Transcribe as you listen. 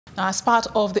As part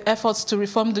of the efforts to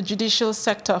reform the judicial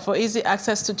sector for easy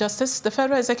access to justice, the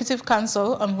Federal Executive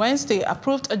Council on Wednesday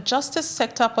approved a justice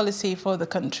sector policy for the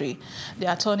country.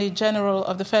 The Attorney General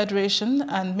of the Federation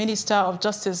and Minister of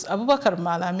Justice Abubakar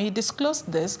Malami disclosed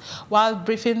this while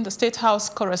briefing the State House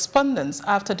correspondents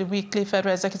after the weekly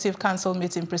Federal Executive Council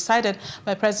meeting presided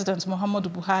by President Muhammadu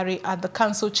Buhari at the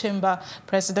Council Chamber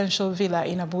Presidential Villa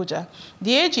in Abuja.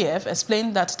 The AGF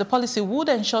explained that the policy would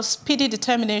ensure speedy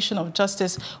determination of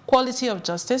justice, quality of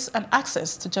justice, and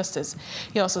access to justice.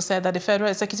 He also said that the Federal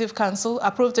Executive Council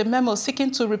approved a memo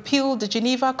seeking to repeal the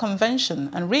Geneva Convention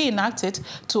and reenact it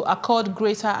to accord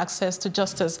greater access to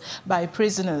justice by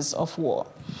prisoners of war.